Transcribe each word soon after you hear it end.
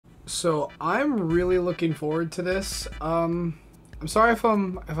So I'm really looking forward to this. I'm sorry if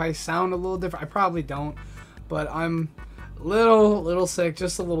I sound a little different. I probably don't, but I'm little sick,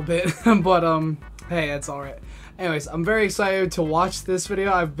 just a little bit. But hey, it's all right. Anyways, I'm very excited to watch this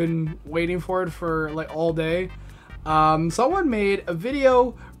video. I've been waiting for it for like all day. Someone made a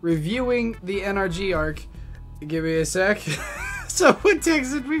video reviewing the NRG arc. Give me a sec. Someone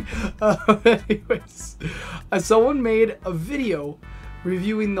texted me. Anyways, someone made a video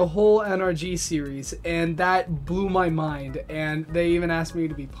reviewing the whole NRG series, and that blew my mind, and they even asked me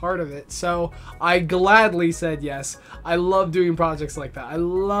to be part of it, so I gladly said yes. I love doing projects like that. I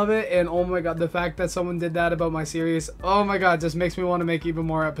love it, and oh my god, the fact that someone did that about my series, oh my god, just makes me want to make even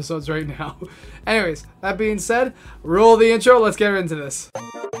more episodes right now. Anyways, that being said, roll the intro, let's get into this.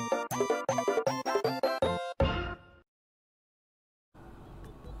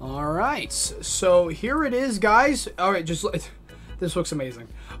 Alright, so here it is, guys. Alright, this looks amazing.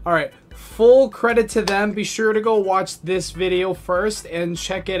 Alright, full credit to them. Be sure to go watch this video first and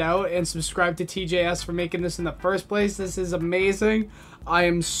check it out and subscribe to TJS for making this in the first place. This is amazing. I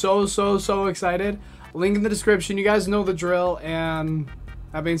am so excited. Link in the description. You guys know the drill. And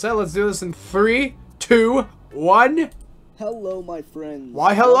that being said, let's do this in 3, 2, 1. Hello, my friends.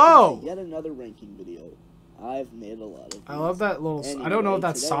 Why, hello. Yet another ranking video. I've made a lot of these. I love that little... Anyway, I don't know if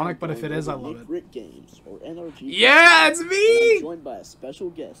that's Sonic, but if it is, I love it. Games, or NRG. Yeah, it's me! I'm joined by a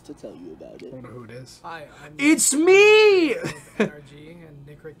special guest to tell you about it. I don't know who it is. Hi, I'm it's me! NRG and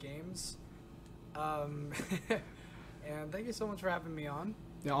Nick Games. And thank you so much for having me on.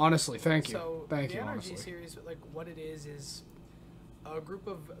 Yeah, honestly, thank you. So, thank you, the NRG honestly. series, like, what it is a group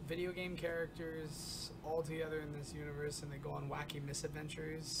of video game characters all together in this universe, and they go on wacky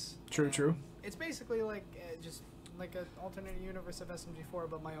misadventures. True. It's basically like just like an alternate universe of SMG4,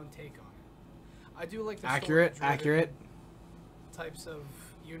 but my own take on it. I do like the accurate types of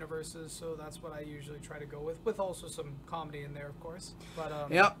universes, so that's what I usually try to go with also some comedy in there, of course.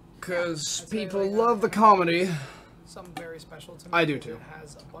 But yep, because yeah, people love the comedy. Something very special to me. I do too. It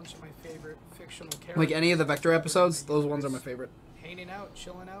has a bunch of my favorite fictional characters. Like any of the Vector episodes, those ones are my favorite. Hanging out,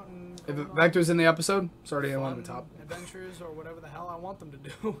 chilling out, and if Vector's in the episode, it's already in one of the top. Adventures or whatever the hell I want them to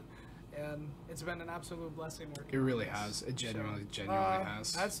do. And it's been an absolute blessing working. It really has. It genuinely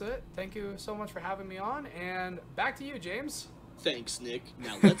has. That's it. Thank you so much for having me on, and back to you, James. Thanks, Nick.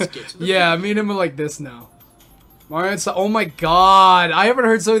 Now let's get to the yeah, me and him are like this now. Alright, so oh my god, I haven't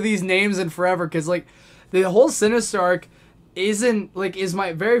heard some of these names in forever, because like the whole Sinister arc is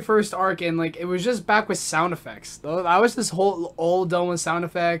my very first arc, and like it was just back with sound effects. I was this whole all done with sound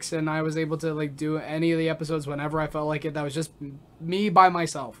effects, and I was able to like do any of the episodes whenever I felt like it. That was just me by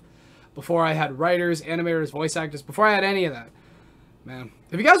myself. Before I had writers, animators, voice actors, before I had any of that. Man,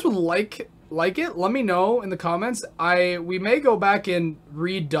 if you guys would like it, let me know in the comments. We may go back and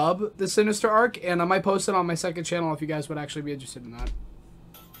redub the Sinister arc, and I might post it on my second channel if you guys would actually be interested in that.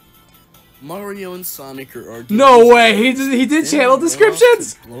 Mario and Sonic are arguing. No way! He did channel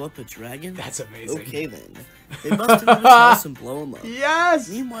descriptions? Blow up a dragon? That's amazing. Okay then. They bust into his house and blow him up. Yes!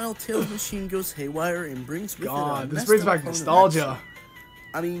 Meanwhile, Tails' machine goes haywire and brings with it this brings back nostalgia.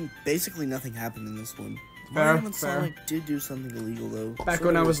 I mean, basically nothing happened in this one. Fair. Mario and Sonic did do something illegal though. Back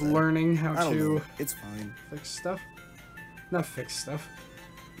when I was learning how to... It's fine. Fix stuff? Not fix stuff.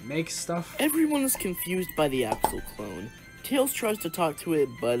 Make stuff. Everyone is confused by the Axol clone. Tails tries to talk to it,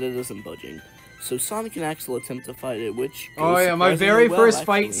 but it isn't budging. So Sonic and Axol attempt to fight it, which oh yeah, my very first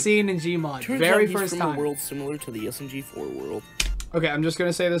fight scene in Gmod. Turns very out he's first from time. A world similar to the SMG4 world. Okay, I'm just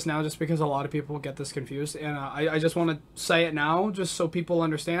gonna say this now, just because a lot of people get this confused, and I just want to say it now, just so people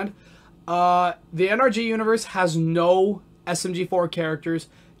understand. The NRG universe has no SMG4 characters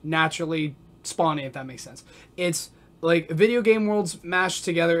naturally spawning, if that makes sense. It's like video game worlds mashed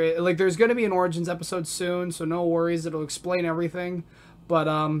together. Like there's gonna be an Origins episode soon, so no worries, it'll explain everything. But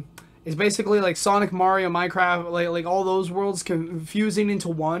it's basically like Sonic, Mario, Minecraft, like all those worlds confusing into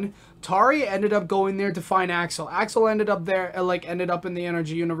one. Tari ended up going there to find Axol. Axol ended up there, ended up in the NRG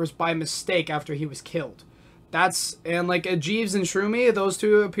universe by mistake after he was killed. And like Jeeves and Shroomy, those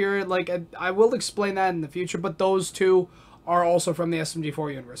two appear, I will explain that in the future, but those two are also from the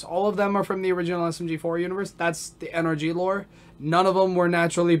SMG4 universe. All of them are from the original SMG4 universe. That's the NRG lore. None of them were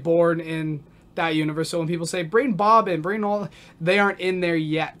naturally born in that universe. So when people say, bring Bob in, bring all, they aren't in there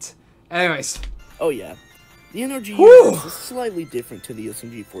yet. Anyways. Oh yeah. The NRG universe is slightly different to the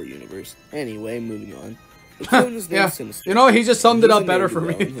SMG4 universe. Anyway, moving on. The clone is named Sinister. You know, he just summed it up better for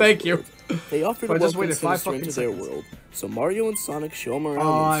me. Thank you. They offered to welcome Sinister into their world, so Mario and Sonic show him around.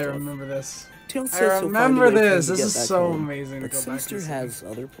 Oh, I remember this. Tails I remember this. This is so amazing. But Sinister has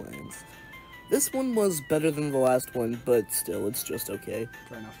other plans. This one was better than the last one, but still, it's just okay.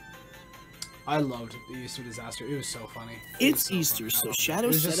 Fair enough. I loved the Easter disaster. It was so funny. It's Easter, so Shadow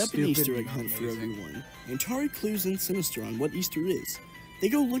was set just up an Easter stupid egg and hunt for amazing. everyone, and Tari clues in Sinister on what Easter is. They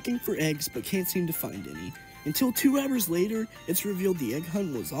go looking for eggs, but can't seem to find any. Until 2 hours later, it's revealed the egg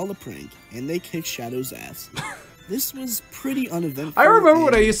hunt was all a prank, and they kick Shadow's ass. This was pretty uneventful. I remember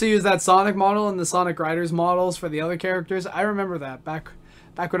when I used to use that Sonic model and the Sonic Riders models for the other characters. I remember that back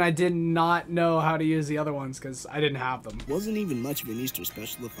when I did not know how to use the other ones because I didn't have them. Wasn't even much of an Easter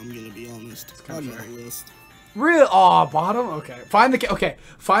special, if I'm gonna be honest. On that list. Real bottom? Okay.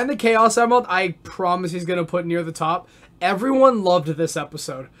 Find the Chaos Emerald. I promise he's gonna put near the top. Everyone loved this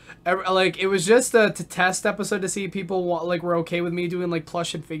episode. Like, it was just a test episode to see if people were okay with me doing like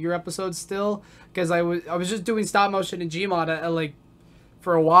plush and figure episodes still, because I was just doing stop motion and Gmod like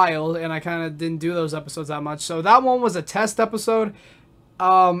for a while, and I kind of didn't do those episodes that much. So that one was a test episode,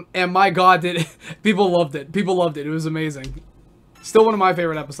 and my God, people loved it. People loved it. It was amazing. Still one of my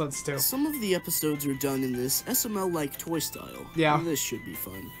favorite episodes too. Some of the episodes are done in this SML-like toy style. Yeah. And this should be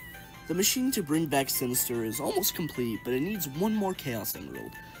fun. The machine to bring back Sinister is almost complete, but it needs one more Chaos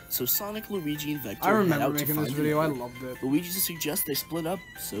Emerald. So Sonic, Luigi, and Vector I remember head out making to this find video. I the emerald. loved it. Luigi suggests they split up,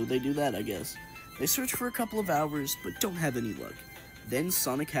 so they do that, I guess. They search for a couple of hours, but don't have any luck. Then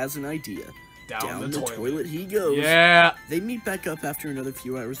Sonic has an idea. Down the the toilet he goes. Yeah. They meet back up after another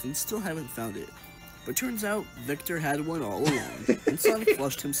few hours and still haven't found it. But turns out, Victor had one all along, and Sonic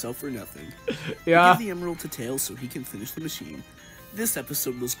flushed himself for nothing. Yeah. They give the emerald to Tails so he can finish the machine. This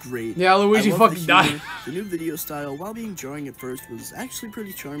episode was great. Yeah, Luigi I love fucking the humor. died. The new video style, while being jarring at first, was actually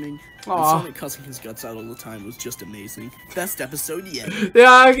pretty charming. And Aw. Sonic cussing his guts out all the time was just amazing. Best episode yet. Yeah,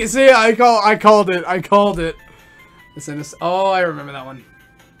 I can see. I called it. The Sinister. Oh, I remember that one.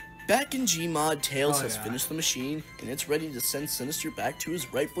 Back in Gmod, Tails Oh, has yeah. finished the machine, and it's ready to send Sinister back to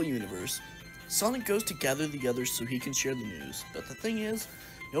his rightful universe. Sonic goes to gather the others so he can share the news, but the thing is,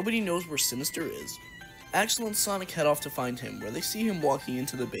 nobody knows where Sinister is. Axel and Sonic head off to find him, where they see him walking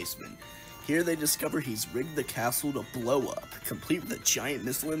into the basement. Here they discover he's rigged the castle to blow up, complete with a giant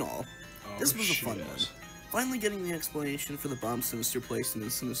missile and all. This was a fun one. Finally getting the explanation for the bomb Sinister placed in the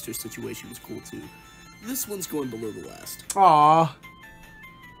Sinister situation was cool too. This one's going below the last. Aw.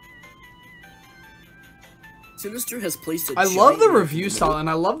 Sinister has placed a I love the giant review style and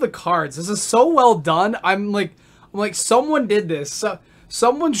I love the cards. This is so well done. I'm like someone did this. So,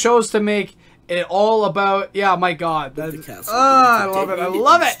 someone chose to make it all about. Yeah, my God. the That's, castle. I love it. I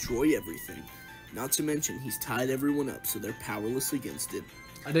love it. Destroy everything. Not to mention, he's tied everyone up, so they're powerless against it.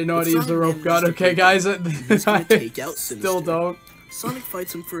 I didn't know how to But use the Sonic rope gun. manages to Okay, break guys. it. He's gonna take out Still Sinister. don't. Sonic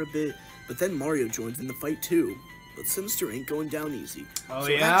fights him for a bit, but then Mario joins in the fight too. But Sinister ain't going down easy. Oh So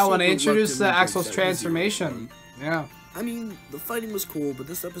yeah, Axel when they introduced the reluctantly Axel's breaks out his zero transformation. form. Yeah. I mean, the fighting was cool, but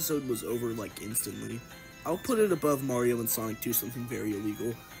this episode was over like instantly. I'll put it above Mario and Sonic do something very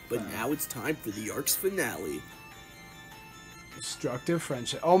illegal. But now it's time for the arc's finale. Destructive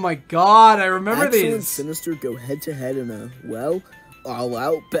friendship. Oh my God, I remember Axel and these. Sinister go head-to-head in a, well,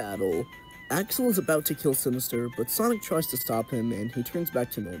 all-out battle. Axel is about to kill Sinister, but Sonic tries to stop him, and he turns back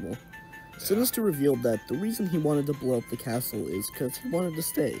to normal. Sinister revealed that the reason he wanted to blow up the castle is because he wanted to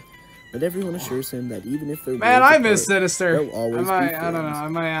stay. But everyone assures him that even if they're Man, worlds I miss apart, Sinister. they'll always I be don't know. friends. I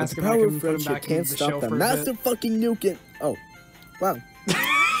might ask But if the I power can of put him friendship back can't into the stop show the for a massive bit. fucking nuke. Oh, wow.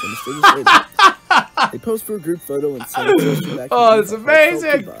 Sinister just made it. They pose for a group photo and send Sinister back. Oh, to that's leave a heartfelt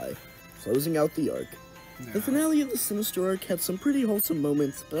amazing. goodbye, closing out the arc. The finale of the Sinister arc had some pretty wholesome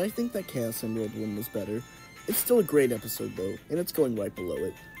moments, but I think that Chaos Emerald one was better. It's still a great episode though, and it's going right below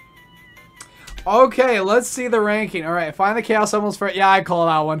it. Okay, let's see the ranking. All right, find the Chaos Emeralds for. Yeah, I call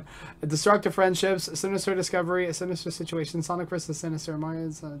that one. Destructive friendships, Sinister discovery, a Sinister situation, Sonic vs. Sinister,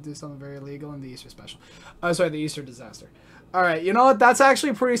 Mario's do something very illegal, and the Easter special. Oh, sorry, the Easter disaster. All right, you know what? That's actually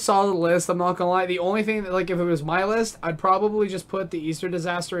a pretty solid list. I'm not gonna lie. The only thing that, like, if it was my list, I'd probably just put the Easter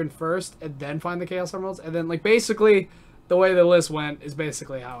disaster in first, and then find the Chaos Emeralds, and then like basically the way the list went is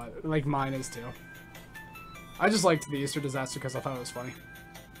basically how it like mine is too. I just liked the Easter disaster because I thought it was funny.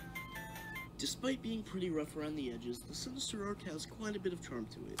 Despite being pretty rough around the edges, the Sinister arc has quite a bit of charm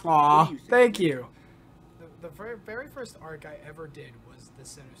to it. Aw, What do you think? thank you. The very first arc I ever did was the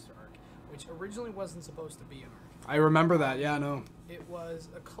Sinister arc, which originally wasn't supposed to be an arc. I remember that. Yeah, no. It was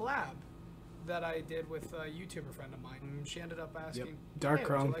a collab that I did with a YouTuber friend of mine. She ended up asking, Dark hey,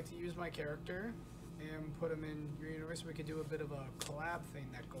 Chrome. would you like to use my character and put him in your universe? We could do a bit of a collab thing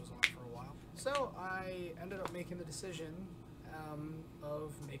that goes on for a while. So I ended up making the decision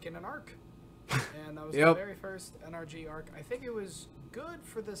of making an arc. And that was the very first NRG arc. I think it was good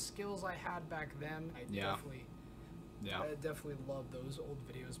for the skills I had back then. I definitely loved those old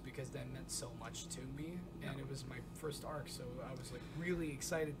videos because that meant so much to me. And it was my first arc, so I was like really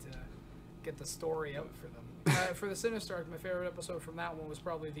excited to get the story out for them. For the Sinister arc, my favorite episode from that one was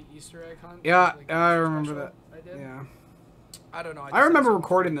probably the Easter egg hunt. Yeah, like, I remember that. I did. Yeah. I don't know. I remember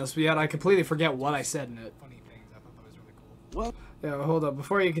recording this, but yet I completely forget what I said in it. Funny things. I thought that was really cool. Well, Yeah, hold up.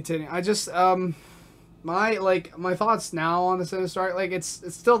 Before you continue, I just my thoughts now on the Sinister arc, like it's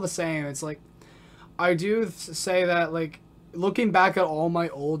still the same. It's like I do say that like looking back at all my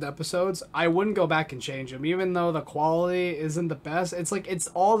old episodes, I wouldn't go back and change them, even though the quality isn't the best. It's like it's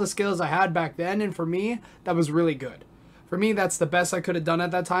all the skills I had back then, and for me, that was really good. For me, that's the best I could have done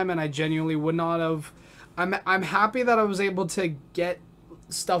at that time, and I genuinely would not have. I'm happy that I was able to get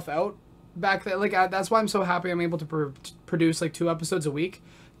stuff out back then. Like that's why I'm so happy I'm able to produce like 2 episodes a week,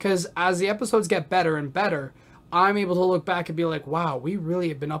 because as the episodes get better and better, I'm able to look back and be like, wow, we really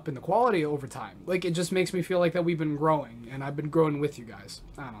have been up in the quality over time. Like, it just makes me feel like that we've been growing, and I've been growing with you guys.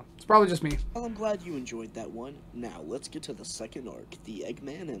 I don't know. It's probably just me. well, I'm glad you enjoyed that one. Now, let's get to the second arc, the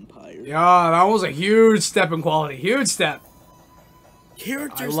Eggman Empire. Yeah, that was a huge step in quality. Huge step.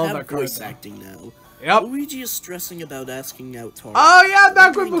 Characters love have that card, voice though. acting now. Yep. Luigi is stressing about asking out Tari. Oh, yeah,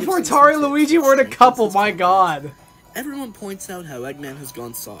 back when Eggman before gives him Tari some and tips Luigi to were in a strengthen couple. his My confidence. God. Everyone points out how Eggman has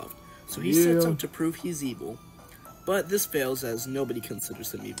gone soft, so he sets Yeah. out to prove he's evil. But this fails as nobody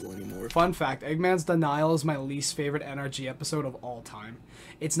considers him evil anymore. Fun fact, Eggman's Denial is my least favorite NRG episode of all time.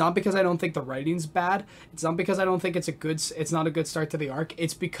 It's not because I don't think the writing's bad. It's not because I don't think it's not a good start to the arc.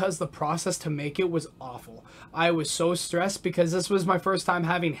 It's because the process to make it was awful. I was so stressed because this was my first time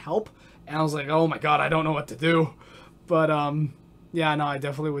having help, and I was like, oh my God, I don't know what to do. But yeah, no, I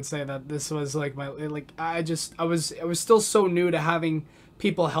definitely would say that this was like I was still so new to having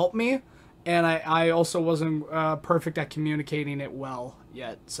people help me. And I also wasn't perfect at communicating it well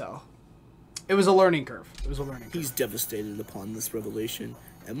yet, so it was a learning curve. It was a learning curve. He's devastated upon this revelation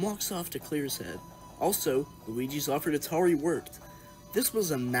and walks off to clear his head. Also, Luigi's offer to Tari worked. This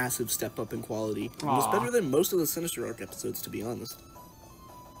was a massive step up in quality. It was Aw. better than most of the Sinister Arc episodes, to be honest.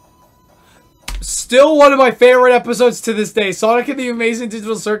 Still one of my favorite episodes to this day. Sonic and the Amazing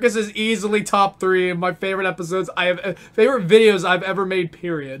Digital Circus is easily top 3 of my favorite episodes. Favorite videos I've ever made.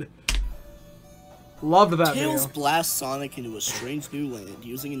 Period. Loved that Tails video. blasts Sonic into a strange new land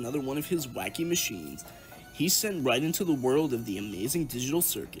using another one of his wacky machines. He's sent right into the world of the Amazing Digital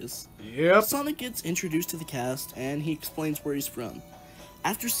Circus. Yep. Sonic gets introduced to the cast, and he explains where he's from.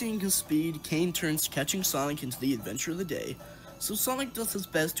 After seeing his speed, Kane turns to catching Sonic into the adventure of the day, so Sonic does his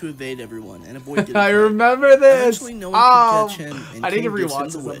best to evade everyone and avoid getting I caught. remember this. Eventually, no one could catch him, and I need to Kane gives him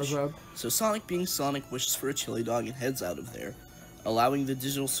rewatch the this wish. episode. So Sonic, being Sonic, wishes for a chili dog and heads out of there, allowing the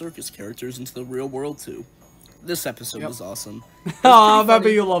digital circus characters into the real world too. This episode was awesome. It was Aw, pretty Baby,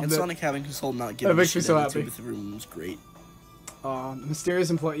 funny, you loved and it. Sonic having his whole not giving a makes me shit so attitude happy. with everyone was great. Mysterious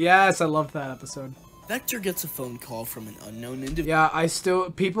Employee. Yes, I loved that episode. Vector gets a phone call from an unknown individual. Yeah,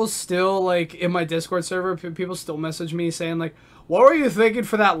 people still, like, in my Discord server, people still message me saying, like, what were you thinking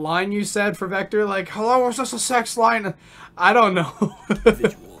for that line you said for Vector? Like, hello, was this a sex line? I don't know. He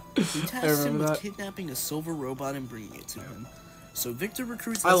tasks him remember with that. kidnapping a silver robot and bringing it to him. So Victor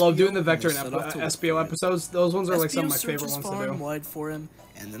recruits I love SBO doing the and Vector they and set off to look SBO for him. episodes. Those ones are, like, some of my SBO favorite searches ones far to and do. wide for him,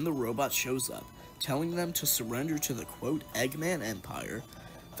 and then the robot shows up, telling them to surrender to the, quote, Eggman Empire.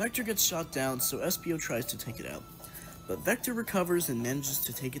 Vector gets shot down, so SBO tries to take it out. But Vector recovers and manages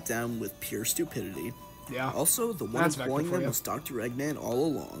to take it down with pure stupidity. Yeah. Also, the one That's Vector employing for them you. was Dr. Eggman all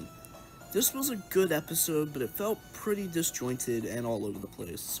along. This was a good episode, but it felt pretty disjointed and all over the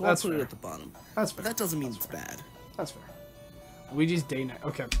place, so That's I'll put fair. it at the bottom. That's But fair. that doesn't mean it's bad. That's fair. Luigi's Day Night.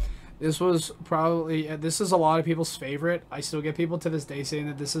 Okay. This was probably... this is a lot of people's favorite. I still get people to this day saying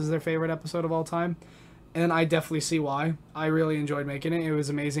that this is their favorite episode of all time. And I definitely see why. I really enjoyed making it. It was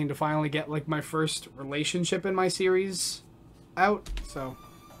amazing to finally get, like, my first relationship in my series out. So,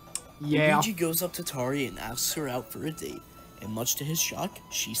 yeah. Luigi goes up to Tari and asks her out for a date, and much to his shock,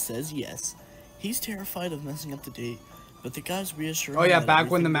 she says yes. He's terrified of messing up the date, but the guys reassure him Oh, yeah, that back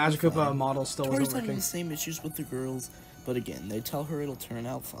when the everything will be Magic fine. model still Tori's wasn't having working. the same issues with the girls, but again, they tell her it'll turn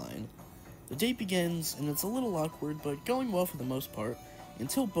out fine. The date begins, and it's a little awkward, but going well for the most part,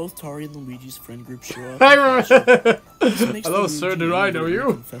 until both Tari and Luigi's friend group show up. I remember. This makes Hello, Luigi sir, did I know angry and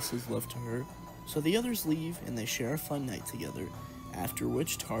you? confess his love to her. So the others leave, and they share a fun night together, after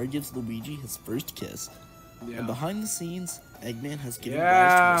which Tari gives Luigi his first kiss. And behind the scenes, Eggman has given rise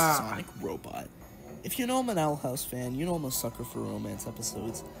Yeah. to a Sonic robot. If you know I'm an Owl House fan, you know I'm a sucker for romance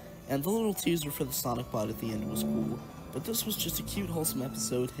episodes, and the little teaser for the Sonic bot at the end was cool. But this was just a cute, wholesome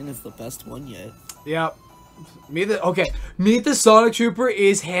episode, and it's the best one yet. Yep. Meet the Sonic Trooper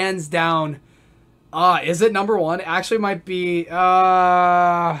is hands down. Is it number 1? Actually might be,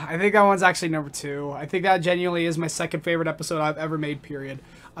 I think that one's actually number 2. I think that genuinely is my second favorite episode I've ever made, period.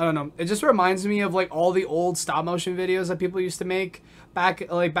 I don't know. It just reminds me of like all the old stop motion videos that people used to make back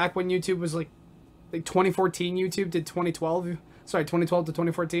when YouTube was like 2014 YouTube to 2012. Sorry, 2012 to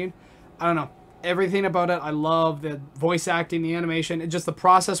 2014. I don't know. Everything about it, I love the voice acting, the animation. It just the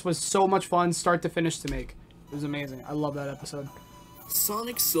process was so much fun, start to finish to make. It was amazing. I love that episode.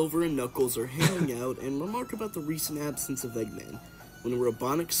 Sonic, Silver, and Knuckles are hanging out and remark about the recent absence of Eggman. When a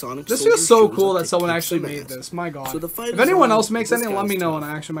robotic Sonic This soldier is so shows cool up that to someone kick actually some made ass. this. My god. So the fight If is anyone on, else makes this any, let guy's me know tough.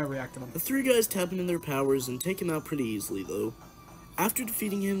 and I actually might react to them. The three guys tap into their powers and take him out pretty easily, though. After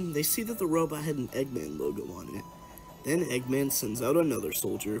defeating him, they see that the robot had an Eggman logo on it. Then Eggman sends out another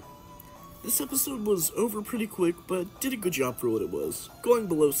soldier. This episode was over pretty quick, but did a good job for what it was, going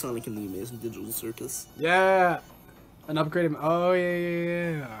below Sonic and the Amazing Digital Circus. Yeah. An upgraded. Oh,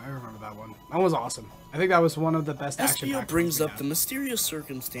 yeah. I remember that one. That was awesome. I think that was one of the best action SBO packed brings ones we up the mysterious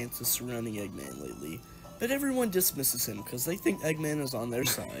circumstances surrounding Eggman lately, but everyone dismisses him because they think Eggman is on their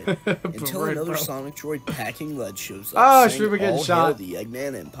side, until Right, another bro. Sonic droid packing lead shows up, Oh, saying, should we get "All shot?" hail the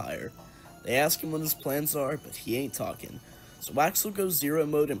Eggman Empire." They ask him what his plans are, but he ain't talking. So Axel goes zero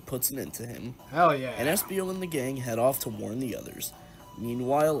mode and puts an end to him. Hell yeah. And SBO and the gang head off to warn the others.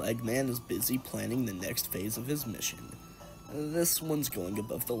 Meanwhile, Eggman is busy planning the next phase of his mission. This one's going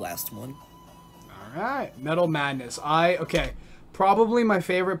above the last one. Alright. Metal Madness. Okay. Probably my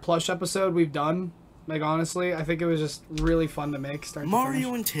favorite plush episode we've done. Like, honestly, I think it was just really fun to make. Start to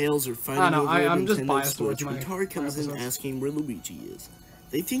Mario finish. and Tails are I fighting know, over I'm a just Nintendo biased towards Switch when my Atari comes in episodes. asking where Luigi is.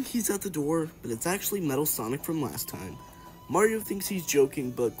 They think he's at the door, but it's actually Metal Sonic from last time. Mario thinks he's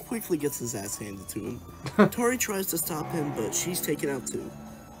joking, but quickly gets his ass handed to him. Atari tries to stop him, but she's taken out too.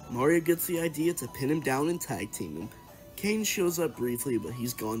 Mario gets the idea to pin him down and tag team him. Kane shows up briefly, but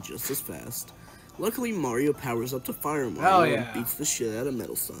he's gone just as fast. Luckily, Mario powers up to Fire Hell Mario yeah. and beats the shit out of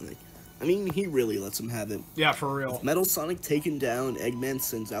Metal Sonic. I mean, he really lets him have it. Yeah, for real. With Metal Sonic taken down, Eggman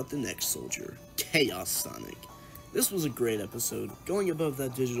sends out the next soldier, Chaos Sonic. This was a great episode, going above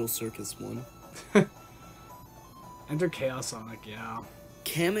that Digital Circus one. Enter Chaos Sonic, yeah.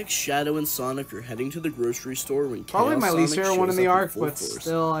 Kamek, Shadow, and Sonic are heading to the grocery store when Probably Chaos my least Sonic favorite one in shows the up arc, full but force.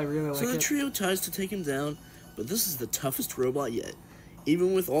 still, I really So like the it. trio tries to take him down, but this is the toughest robot yet.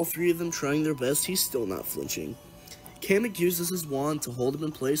 Even with all three of them trying their best, he's still not flinching. Kamek uses his wand to hold him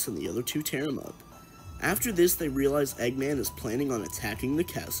in place and the other two tear him up. After this, they realize Eggman is planning on attacking the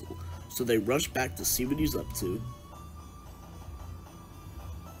castle, so they rush back to see what he's up to.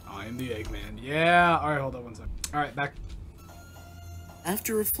 I am the Eggman. Yeah. Alright, hold on one second. Alright, back.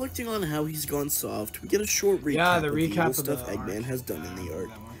 After reflecting on how he's gone soft, we get a short recap Yeah, the of recap evil of the stuff Eggman arc. has done in the arc.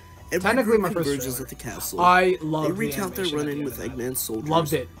 That one. Every Technically group my first converges trailer. at the castle. I They love the recount their animation at run-in the with end of that. Eggman's soldiers,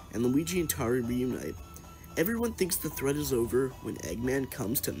 Loved it. and Luigi and Tari reunite. Everyone thinks the threat is over when Eggman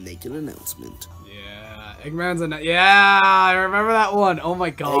comes to make an announcement. Yeah, Eggman's yeah, I remember that one. Oh my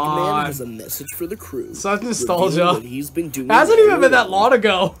god. Eggman has a message for the crew. Such revealing nostalgia. What he's been doing It hasn't all even been that along. long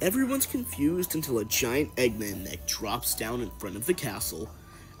ago. Everyone's confused until a giant Eggman neck drops down in front of the castle.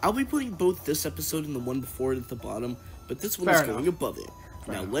 I'll be putting both this episode and the one before it at the bottom, but this one Fair is going enough. above it.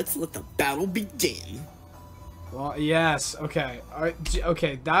 Fair Now enough. let's let the battle begin. Well, yes. Okay. All right.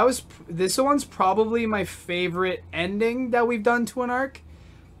 Okay. This one's probably my favorite ending that we've done to an arc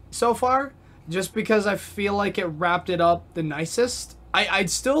so far, just because I feel like it wrapped it up the nicest. I'd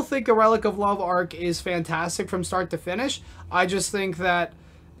still think a Relic of Love arc is fantastic from start to finish. I just think that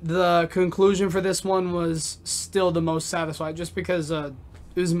the conclusion for this one was still the most satisfying, just because it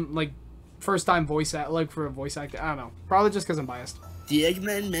was like first time voice for a voice actor. I don't know. Probably just because I'm biased. The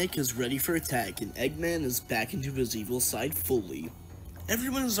Eggman mech is ready for attack, and Eggman is back into his evil side fully.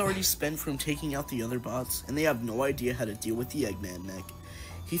 Everyone is already spent from taking out the other bots, and they have no idea how to deal with the Eggman mech.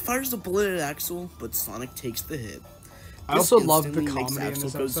 He fires a bullet at Axel, but Sonic takes the hit. I This also love the instantly makes comedy in Axel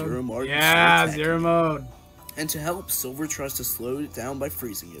this go episode. zero mode and Yeah, start zero attacking. mode. And to help, Silver tries to slow it down by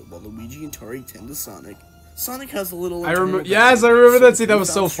freezing it, while Luigi and Tari tend to Sonic. Sonic has a little I remember- internal yes, battle, I remember that so scene, that was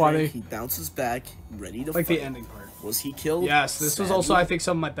without so strength, funny. He bounces back, ready to Like fight. the ending part. Was he killed? Yes, this was also, I think,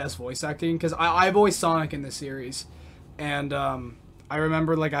 some of my best voice acting, because I voiced Sonic in this series, and I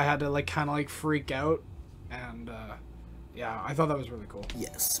remember like I had to like kind of like freak out, and yeah, I thought that was really cool.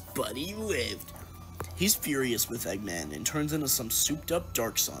 Yes, but he lived. He's furious with Eggman and turns into some souped-up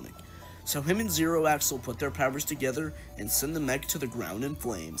Dark Sonic. So him and Zero Axel put their powers together and send the mech to the ground in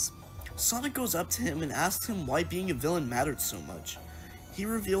flames. Sonic goes up to him and asks him why being a villain mattered so much. He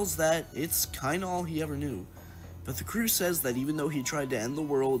reveals that it's kinda all he ever knew. But the crew says that even though he tried to end the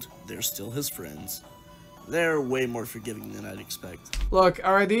world, they're still his friends. They're way more forgiving than I'd expect. Look,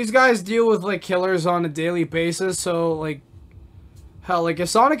 alright, these guys deal with like killers on a daily basis, so like, hell, like if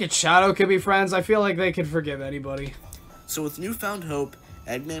Sonic and Shadow could be friends, I feel like they could forgive anybody. So with newfound hope,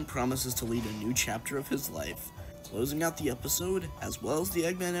 Eggman promises to lead a new chapter of his life, closing out the episode as well as the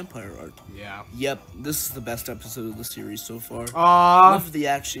Eggman Empire arc. Yeah. Yep, this is the best episode of the series so far. Aww. Love the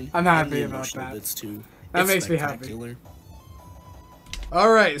action. I'm and happy the about emotional that. bits too. That It's makes me happy. spectacular.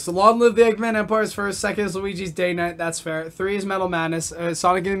 Alright, so long live the Eggman Empire's first, second is Luigi's Day Night, that's fair. 3 is Metal Madness,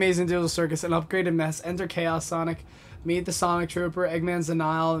 Sonic and the Amazing Digital Circus, an upgraded mess, Enter Chaos Sonic, Meet the Sonic Trooper, Eggman's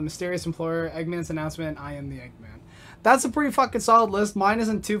Denial, The Mysterious Employer, Eggman's Announcement, I Am the Eggman. That's a pretty fucking solid list. Mine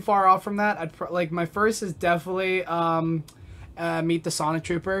isn't too far off from that. Like, my first is definitely Meet the Sonic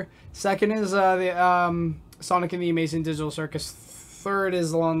Trooper. Second is the Sonic and the Amazing Digital Circus. Third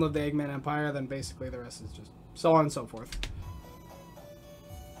is Long Live the Eggman Empire. Then basically the rest is just so on and so forth.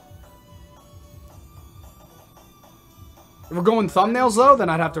 If we're going thumbnails though, then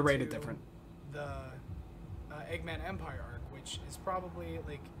I'd have to rate it different. The Eggman Empire arc, which is probably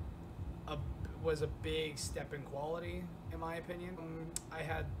like was a big step in quality in my opinion. I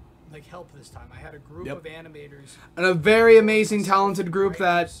had like help this time. I had a group of animators and a very amazing, talented group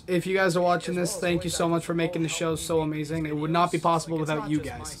that, if you guys are watching this, thank you so much for making the show so amazing. It would not be possible without you guys.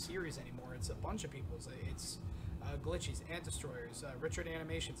 It's not just my series anymore. It's a bunch of people's. It's Glitchies, Ant Destroyers, Richard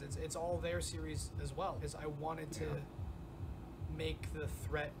Animations. It's all their series as well. Because I wanted to make the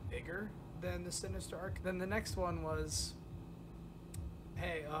threat bigger than the Sinister arc. Then the next one was,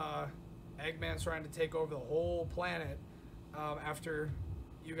 hey, Eggman's trying to take over the whole planet after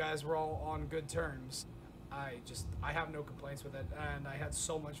you guys were all on good terms. I have no complaints with it, and I had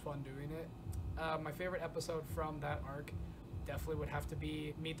so much fun doing it. My favorite episode from that arc definitely would have to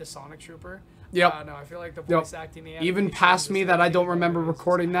be Meet the Sonic Trooper. Yep. No, I feel like the voice acting, the even past me that I don't remember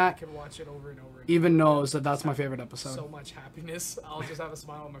recording that, I can watch it over and over again. even knows that that's my favorite episode. So much happiness. I'll just have a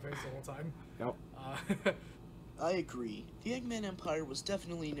smile on my face the whole time. Yep. I agree. The Eggman Empire was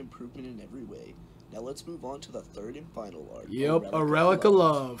definitely an improvement in every way. Now let's move on to the third and final arc. Yep, A Relic of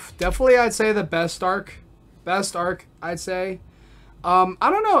Love. Definitely, I'd say the best arc. Best arc, I'd say. I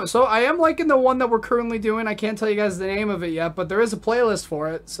don't know. So I am liking the one that we're currently doing. I can't tell you guys the name of it yet, but there is a playlist for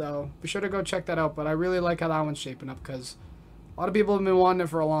it, so be sure to go check that out. But I really like how that one's shaping up because a lot of people have been wanting it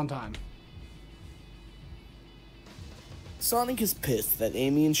for a long time. Sonic is pissed that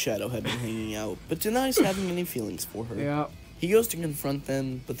Amy and Shadow have been hanging out, but denies having any feelings for her. Yeah. He goes to confront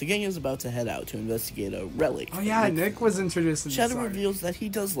them, but the gang is about to head out to investigate a relic. Oh yeah, Nick was introduced in Shadow this arc. reveals that he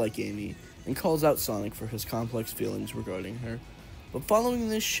does like Amy, and calls out Sonic for his complex feelings regarding her. But following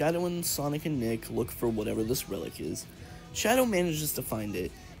this, Shadow and Sonic and Nick look for whatever this relic is. Shadow manages to find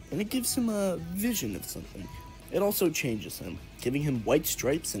it, and it gives him a vision of something. It also changes him, giving him white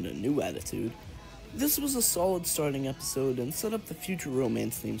stripes and a new attitude. This was a solid starting episode and set up the future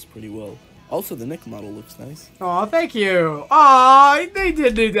romance themes pretty well. Also, the Nick model looks nice. Oh, thank you. Aw, they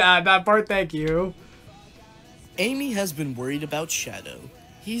did do that part, thank you. Amy has been worried about Shadow.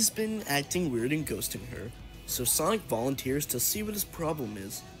 He's been acting weird and ghosting her, so Sonic volunteers to see what his problem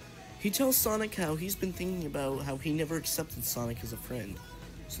is. He tells Sonic how he's been thinking about how he never accepted Sonic as a friend,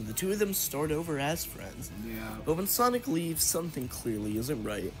 so the two of them start over as friends. Yeah. But when Sonic leaves, something clearly isn't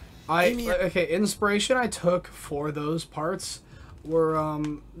right. Okay, inspiration I took for those parts were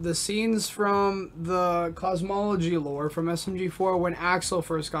the scenes from the cosmology lore from SMG4 when Axel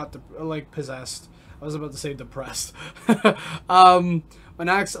first got possessed. I was about to say depressed. When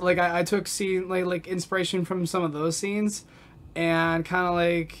Axel, I took inspiration from some of those scenes, and kind of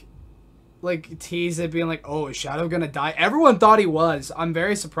like tease it, being like, oh, is Shadow gonna die? Everyone thought he was. I'm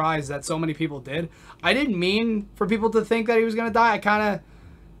very surprised that so many people did. I didn't mean for people to think that he was gonna die. I kind of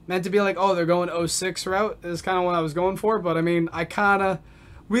meant to be like, oh, they're going 06 route is kind of what I was going for, but I mean,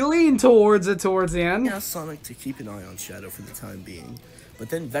 we leaned towards it towards the end. I asked Sonic to keep an eye on Shadow for the time being, but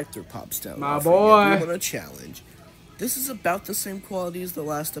then Vector pops down, My offering boy. everyone a challenge. This is about the same quality as the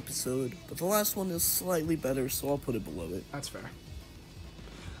last episode, but the last one is slightly better, so I'll put it below it. That's fair.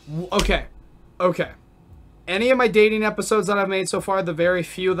 Okay. Any of my dating episodes that I've made so far, the very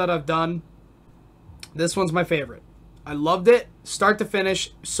few that I've done, this one's my favorite. I loved it, start to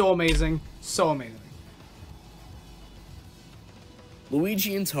finish, so amazing, so amazing.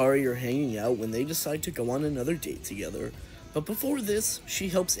 Luigi and Tari are hanging out when they decide to go on another date together, but before this, she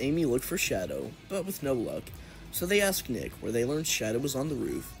helps Amy look for Shadow, but with no luck, so they ask Nick, where they learn Shadow was on the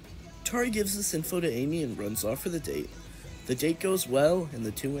roof. Tari gives this info to Amy and runs off for the date. The date goes well, and the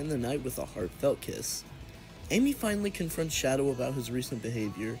two end the night with a heartfelt kiss. Amy finally confronts Shadow about his recent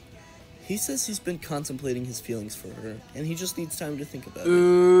behavior. He says he's been contemplating his feelings for her, and he just needs time to think about it.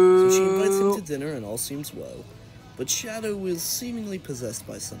 So she invites him to dinner and all seems well. But Shadow is seemingly possessed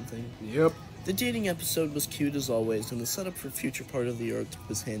by something. Yep. The dating episode was cute as always, and the setup for future part of the arc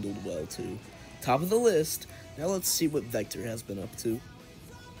was handled well too. Top of the list, now let's see what Vector has been up to.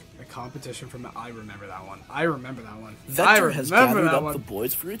 A competition from I remember that one. I remember that one. Vector has gathered up the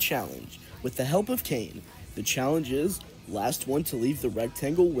boys for a challenge. With the help of Kane, the challenge is last one to leave the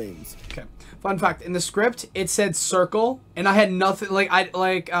rectangle wins. Okay. Fun fact: in the script, it said circle, and I had nothing.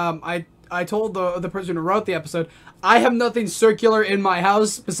 I told the person who wrote the episode, I have nothing circular in my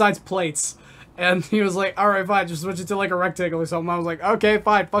house besides plates. And he was like, all right, fine, just switch it to like a rectangle or something. I was like, okay,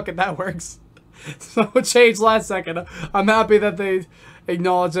 fine, fuck it, that works. So it changed last second. I'm happy that they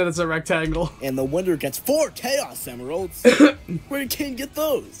acknowledge that it's a rectangle. And the winner gets 4 Chaos Emeralds. Where did Kane get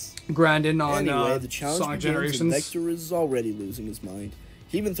those? Grinding on anyway, the challenge Sonic begins Generations. And Vector is already losing his mind.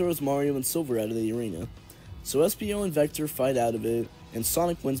 He even throws Mario and Silver out of the arena. So SBO and Vector fight out of it, and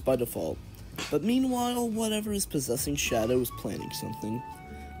Sonic wins by default. But meanwhile, whatever is possessing Shadow is planning something.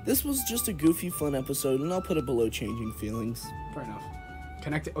 This was just a goofy, fun episode, and I'll put it below changing feelings. Fair enough.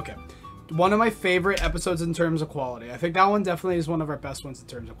 Connected. Okay. One of my favorite episodes in terms of quality. I think that one definitely is one of our best ones in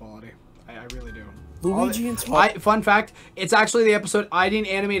terms of quality. I really do. Luigi and Todd. Fun fact, it's actually the episode I didn't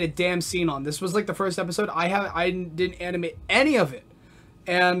animate a damn scene on. This was like the first episode I didn't animate any of it.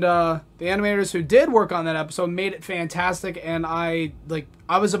 And the animators who did work on that episode made it fantastic, and I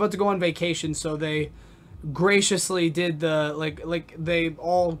was about to go on vacation, so they graciously did the they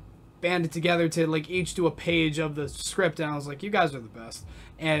all banded together to each do a page of the script, and I was like, you guys are the best.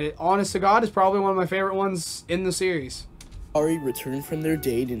 And it, honest to God, is probably one of my favorite ones in the series. Ari returned from their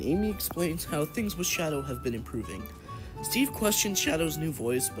date, and Amy explains how things with Shadow have been improving. Steve questions Shadow's new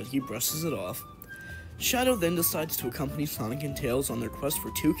voice, but he brushes it off. Shadow then decides to accompany Sonic and Tails on their quest for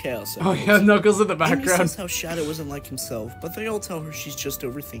 2 Chaos Emeralds. Oh yeah, Knuckles in the Amy background. says how Shadow isn't like himself, but they all tell her she's just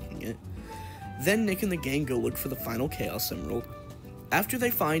overthinking it. Then Nick and the gang go look for the final Chaos Emerald. After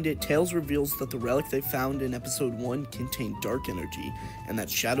they find it, Tails reveals that the relic they found in episode 1 contained dark energy, and that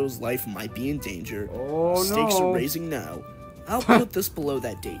Shadow's life might be in danger. Oh, Stakes no. are raising now. I'll put this below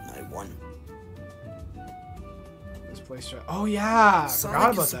that date night one. This place. Oh yeah, I forgot Sonic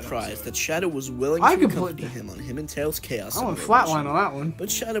about is that surprised episode. that Shadow was willing I to completely- accompany him on him and Tails' Chaos I went Emerald flatline mission, on that one.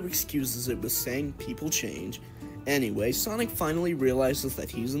 but Shadow excuses it with saying people change. Anyway, Sonic finally realizes that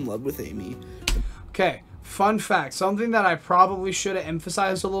he's in love with Amy. Okay, fun fact, something that I probably should have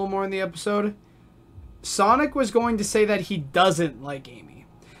emphasized a little more in the episode. Sonic was going to say that he doesn't like Amy,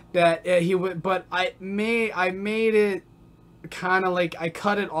 that he would, but I made it kind of I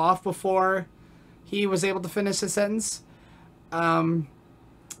cut it off before he was able to finish his sentence, and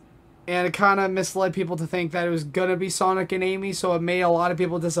it kind of misled people to think that it was gonna be Sonic and Amy, so it made a lot of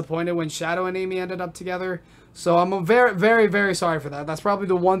people disappointed when Shadow and Amy ended up together. So I'm very, very, very sorry for that. That's probably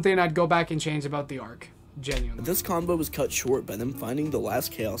the one thing I'd go back and change about the arc. Genuinely. This combo was cut short by them finding the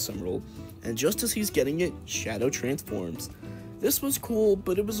last Chaos Emerald, and just as he's getting it, Shadow transforms. This was cool,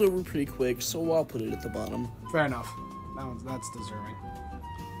 but it was over pretty quick, so I'll put it at the bottom. Fair enough. That's deserving.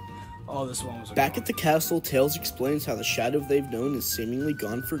 Oh, this one was a Back good at the castle, Tails explains how the Shadow they've known is seemingly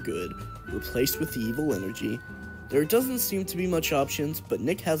gone for good, replaced with the evil energy. There doesn't seem to be much options, but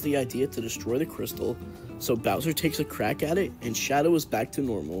Nick has the idea to destroy the crystal, so Bowser takes a crack at it, and Shadow is back to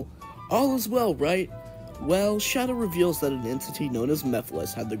normal. All is well, right? Well, Shadow reveals that an entity known as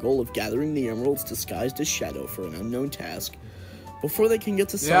Mephiles had the goal of gathering the emeralds disguised as Shadow for an unknown task. Before they can get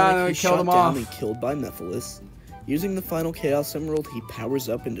to Sonic, he's shot down and killed by Mephiles. Using the final Chaos Emerald, he powers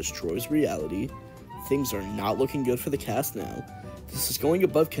up and destroys reality. Things are not looking good for the cast now. This is going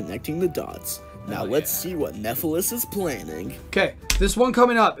above connecting the dots. Now let's see what Mephiles is planning. Okay, this one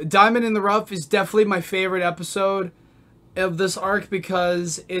coming up, Diamond in the Rough, is definitely my favorite episode of this arc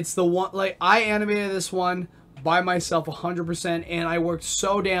because it's the one, I animated this one by myself 100%, and I worked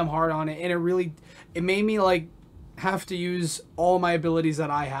so damn hard on it, and it made me have to use all my abilities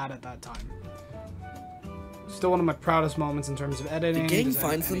that I had at that time. Still one of my proudest moments in terms of editing. The gang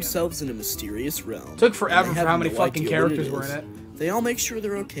finds themselves in a mysterious realm. Took forever for how many fucking characters were in it. They all make sure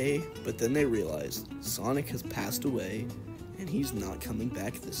they're okay, but then they realize Sonic has passed away, and he's not coming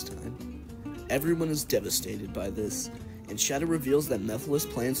back this time. Everyone is devastated by this, and Shadow reveals that Mephiles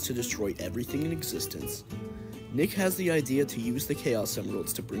plans to destroy everything in existence. Nick has the idea to use the Chaos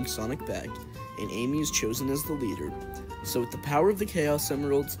Emeralds to bring Sonic back, and Amy is chosen as the leader. So with the power of the Chaos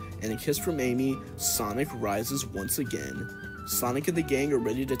Emeralds and a kiss from Amy, Sonic rises once again. Sonic and the gang are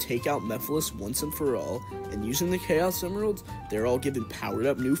ready to take out Mephiles once and for all, and using the Chaos Emeralds, they're all given powered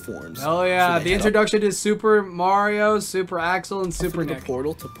up new forms. Oh yeah, so the introduction is Super Mario, Super Axel, and Super Nick. The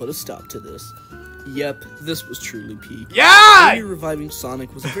portal to put a stop to this. Yep, this was truly peak. Yeah! Amy reviving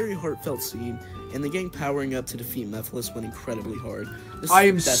Sonic was a very heartfelt scene, and the gang powering up to defeat Mephiles went incredibly hard. I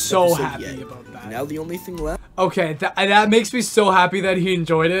am so happy about that. Now the only thing left... Okay, that makes me so happy that he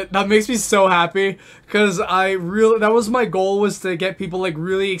enjoyed it. That makes me so happy because that was my goal, was to get people like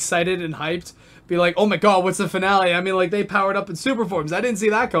really excited and hyped. Be like, oh my god, what's the finale? I mean, like, they powered up in super forms. I didn't see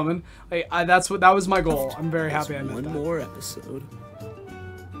that coming. Like, that was my goal. I'm very happy I met that. One more episode.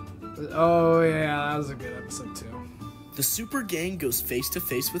 Oh yeah, that was a good episode too. The Super Gang goes face to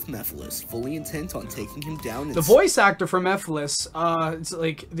face with Mephiles, fully intent on taking him down. The voice actor for Mephiles, it's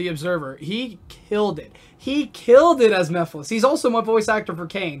like the Observer. He killed it. He killed it as Mephiles. He's also my voice actor for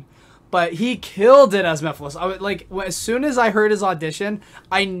Kane, but he killed it as Mephiles. I would like as soon as I heard his audition,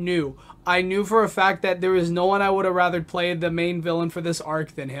 I knew for a fact that there was no one I would have rather played the main villain for this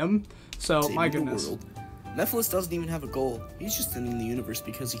arc than him. So my goodness. Mephiles doesn't even have a goal. He's just ending the universe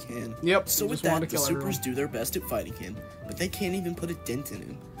because he can. Yep. So with that, the Supers do their best at fighting him, but they can't even put a dent in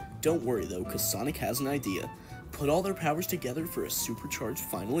him. Don't worry though, because Sonic has an idea. Put all their powers together for a supercharged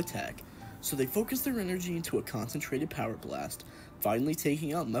final attack. So they focus their energy into a concentrated power blast, finally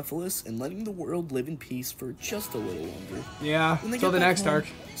taking out Mephiles and letting the world live in peace for just a little longer. Yeah, till the next arc.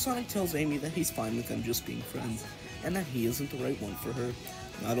 Sonic tells Amy that he's fine with them just being friends, and that he isn't the right one for her.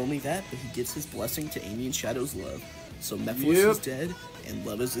 Not only that, but he gives his blessing to Amy and Shadow's love. So Mephiles is dead, and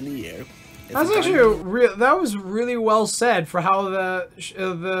love is in the air. That's actually that was really well said for how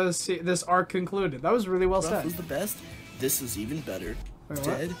this arc concluded. That was really well said. Was the best. This is even better. Wait,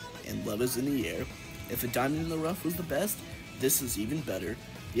 dead, and love is in the air. If a diamond in the rough was the best, this is even better.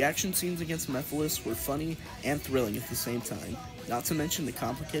 The action scenes against Mephiles were funny and thrilling at the same time. Not to mention the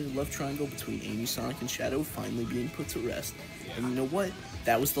complicated love triangle between Amy, Sonic, and Shadow finally being put to rest. And you know what?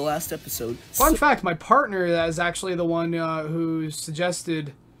 That was the last episode. Fun fact, my partner is actually the one who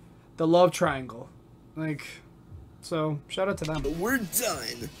suggested the love triangle. Like, so shout out to them. But we're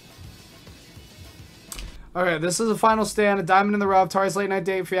done. Okay, this is the final stand. A diamond in the rough. Tari's late night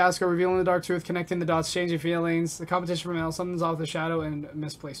date fiasco. Revealing the dark truth. Connecting the dots. Changing feelings. The competition for male. Something's off the shadow. And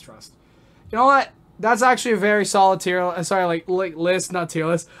misplaced trust. You know what? That's actually a very solid tier. Sorry, like list, not tier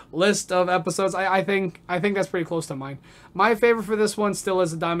list. List of episodes. I think that's pretty close to mine. My favorite for this one still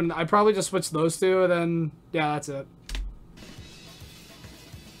is the diamond. I'd probably just switch those two. And then yeah, that's it.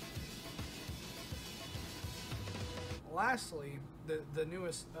 Lastly, the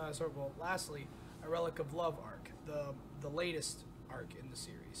newest lastly, a Relic of Love arc, the latest arc in the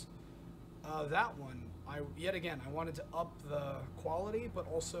series. That one, yet again, I wanted to up the quality, but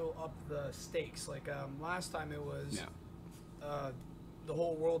also up the stakes. Like last time, it was the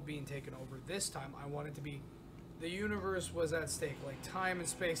whole world being taken over. This time, I wanted to be, the universe was at stake. Like time and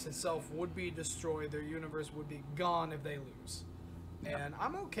space itself would be destroyed. Their universe would be gone if they lose. And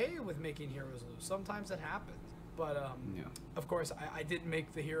I'm okay with making heroes lose. Sometimes it happens. But of course, I didn't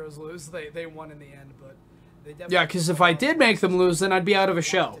make the heroes lose. They won in the end, but they definitely. Yeah, because if I did make them lose, then I'd be out of a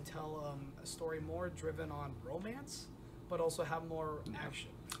show. To tell a story more driven on romance, but also have more action.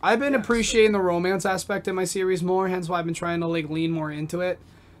 I've been appreciating the romance aspect in my series more, hence why I've been trying to like lean more into it,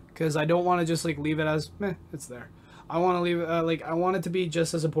 because I don't want to just like leave it as meh, it's there. I want to leave it like I want it to be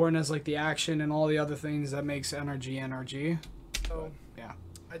just as important as like the action and all the other things that makes NRG NRG. So yeah,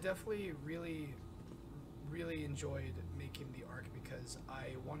 I definitely really enjoyed making the arc because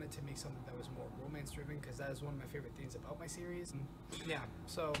I wanted to make something that was more romance driven, because that is one of my favorite things about my series. Yeah,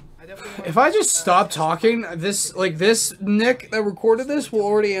 so I definitely. If I just stop talking, this Nick that recorded this will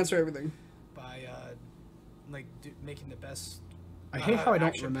already answer everything. By making the best. I hate how I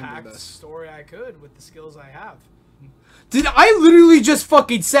don't remember this story I could with the skills I have. Did I literally just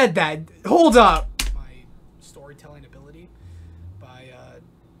fucking said that? Hold up. My storytelling ability by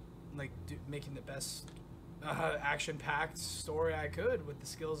making the best action-packed story I could with the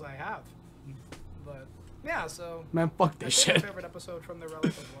skills I have. But yeah, so man, fuck this shit. My favorite episode from the Relic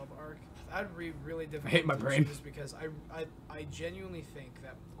of Love arc. That'd be really difficult. I hate my brain. Just because I genuinely think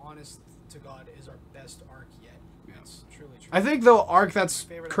that, honest to God, is our best arc yet. It's truly true. I think the arc that's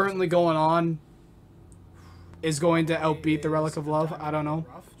currently going on is going to outbeat the Relic of Love. I don't know.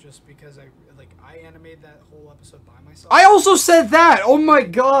 Just because I animated that whole episode by myself. I also said that. Oh my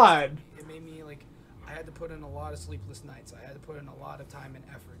god. It made me I had to put in a lot of sleepless nights. I had to put in a lot of time and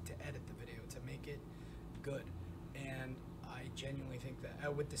effort to edit the video to make it good. And I genuinely think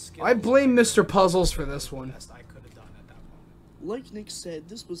that with the skills, I blame Mr. Puzzles for this one. Best I could have done at that moment. Like Nick said,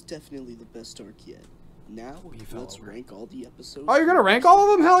 this was definitely the best arc yet. Now, let's rank all the episodes. Oh, you're gonna rank all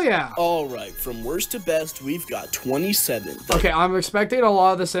of them? Hell yeah. Alright, from worst to best, we've got 27. Okay, I'm expecting a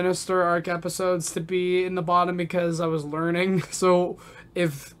lot of the Sinister arc episodes to be in the bottom because I was learning. So,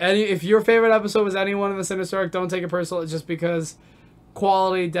 if your favorite episode was any one of the Sinister arc, don't take it personal. It's just because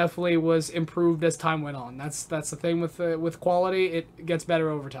quality definitely was improved as time went on. That's the thing with quality. It gets better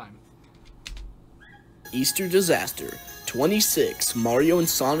over time. Easter Disaster. 26. Mario and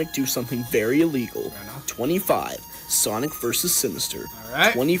Sonic do something very illegal. 25. Sonic vs. Sinister.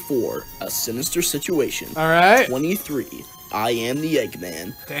 Alright. 24. A sinister situation. Alright. 23. I am the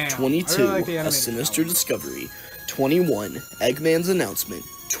Eggman. Damn, 22. I really like the A animated sinister style. discovery. 21. Eggman's announcement.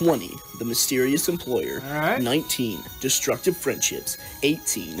 20. The mysterious employer. Alright. 19. Destructive friendships.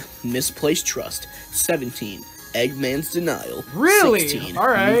 18. Misplaced trust. 17. Eggman's denial. Really? 16.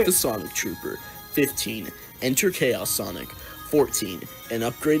 Alright. Meet the Sonic Trooper. 15. Enter Chaos Sonic. 14. An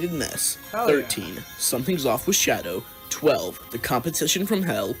upgraded mess. Hell 13. Something's off with Shadow. 12. The competition from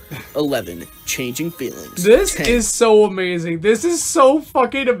hell. 11. Changing feelings. This 10. is so amazing. This is so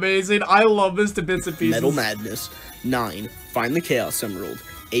fucking amazing. I love this to bits and pieces. Metal Madness. 9. Find the Chaos Emerald.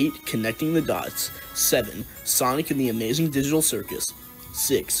 8. Connecting the dots. 7. Sonic and the Amazing Digital Circus.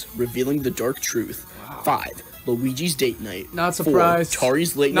 6. Revealing the Dark Truth. 5. Luigi's Date Night. Not surprised. 4.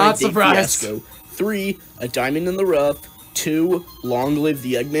 Tari's Late Not Night Date surprised. Fiasco. 3. A Diamond in the Rough. 2. Long Live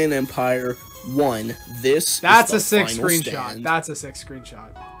the Eggman Empire. 1. This That's a is the sick final screenshot. stand. That's a sick screenshot.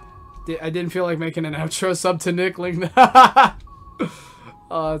 I didn't feel like making an outro sub to Nick Link. Oh,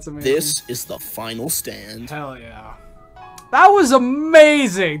 that's amazing. This is the final stand. Hell yeah. That was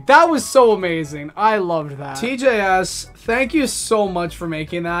amazing. That was so amazing. I loved that. TJS, thank you so much for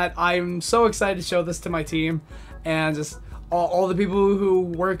making that. I'm so excited to show this to my team and just all the people who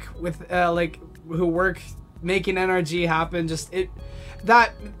work with making NRG happen. Just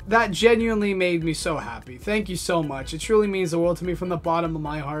that genuinely made me so happy. Thank you so much. It truly means the world to me from the bottom of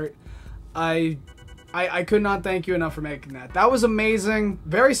my heart. I could not thank you enough for making that. That was amazing.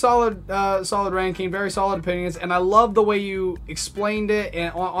 Very solid solid ranking, very solid opinions, and I love the way you explained it,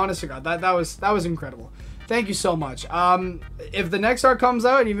 and honest to God, that was incredible. Thank you so much. If the next art comes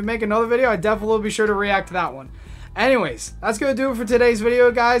out and you make another video, I definitely will be sure to react to that one. Anyways, that's going to do it for today's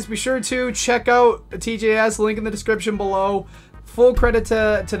video, guys. Be sure to check out TJS, link in the description below. Full credit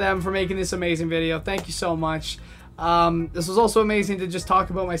to them for making this amazing video. Thank you so much. This was also amazing to just talk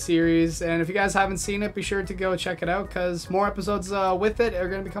about my series, and if you guys haven't seen it, be sure to go check it out, because more episodes with it are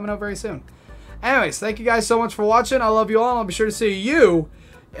going to be coming out very soon. Anyways, thank you guys so much for watching. I love you all, and I'll be sure to see you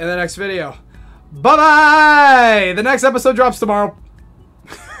in the next video. Bye-bye! The next episode drops tomorrow.